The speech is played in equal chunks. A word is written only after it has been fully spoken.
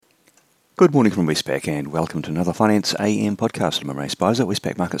Good morning from Westpac and welcome to another Finance AM podcast. I'm Ray Spicer,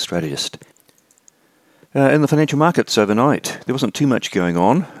 Westpac Market Strategist. In the financial markets overnight, there wasn't too much going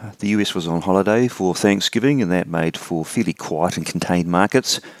on. The US was on holiday for Thanksgiving and that made for fairly quiet and contained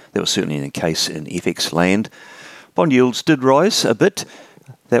markets. That was certainly the case in FX land. Bond yields did rise a bit.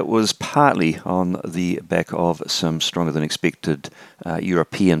 That was partly on the back of some stronger than expected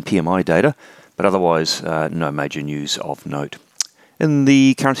European PMI data, but otherwise no major news of note. In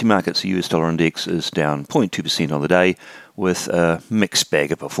the currency markets, the US dollar index is down 0.2% on the day, with a mixed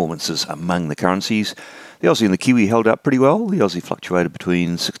bag of performances among the currencies. The Aussie and the Kiwi held up pretty well. The Aussie fluctuated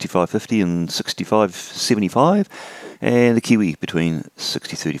between 65.50 and 65.75, and the Kiwi between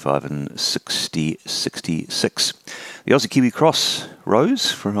 60.35 and 60.66. The Aussie Kiwi cross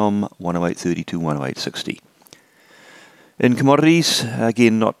rose from 108.30 to 108.60. In commodities,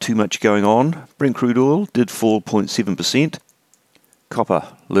 again, not too much going on. Brent crude oil did fall 0.7%.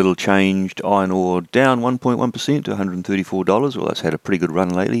 Copper, little changed. Iron ore down 1.1% to $134. Well, that's had a pretty good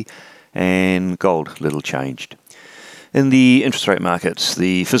run lately. And gold, little changed. In the interest rate markets,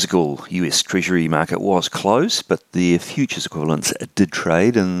 the physical US Treasury market was closed, but the futures equivalents did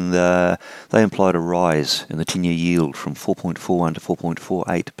trade, and they implied a rise in the 10-year yield from 4.41 to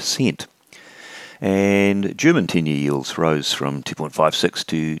 4.48%. And German 10-year yields rose from 2.56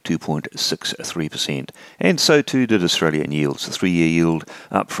 to 2.63%. And so too did Australian yields. The 3-year yield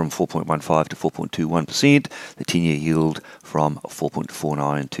up from 4.15 to 4.21%. The 10-year yield from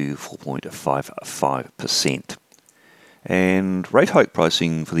 4.49 to 4.55%. And rate hike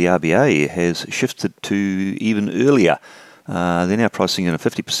pricing for the RBA has shifted to even earlier. They're now pricing in a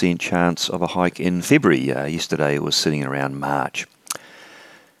 50% chance of a hike in February. Yesterday it was sitting around March.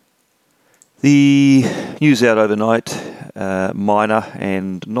 The news out overnight, minor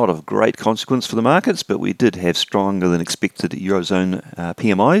and not of great consequence for the markets, but we did have stronger than expected Eurozone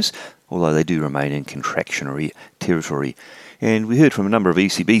PMIs, although they do remain in contractionary territory. And we heard from a number of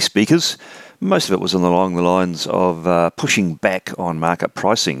ECB speakers. Most of it was along the lines of pushing back on market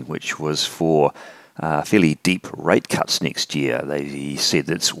pricing, which was for fairly deep rate cuts next year. They said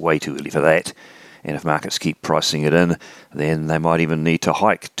that it's way too early for that. And if markets keep pricing it in, then they might even need to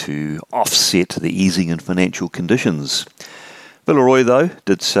hike to offset the easing in financial conditions. Villeroy, though,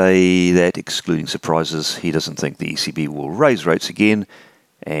 did say that, excluding surprises, he doesn't think the ECB will raise rates again,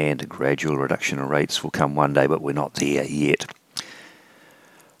 and a gradual reduction in rates will come one day, but we're not there yet.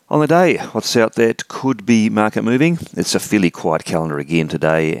 On the day, what's out that could be market moving? It's a fairly quiet calendar again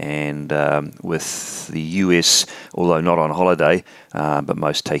today, and with the US, although not on holiday, but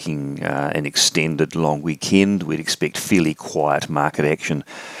most taking an extended long weekend, we'd expect fairly quiet market action.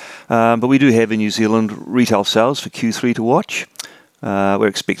 But we do have in New Zealand retail sales for Q3 to watch. We're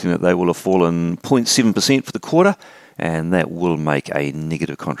expecting that they will have fallen 0.7% for the quarter, and that will make a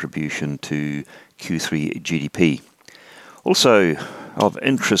negative contribution to Q3 GDP. Also, of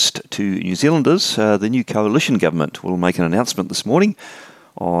interest to New Zealanders, the new coalition government will make an announcement this morning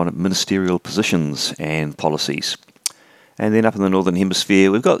on ministerial positions and policies. And then up in the Northern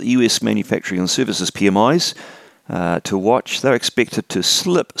Hemisphere, we've got the US manufacturing and services PMIs to watch. They're expected to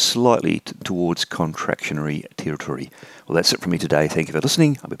slip slightly towards contractionary territory. Well, that's it from me today. Thank you for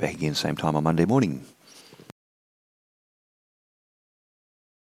listening. I'll be back again same time on Monday morning.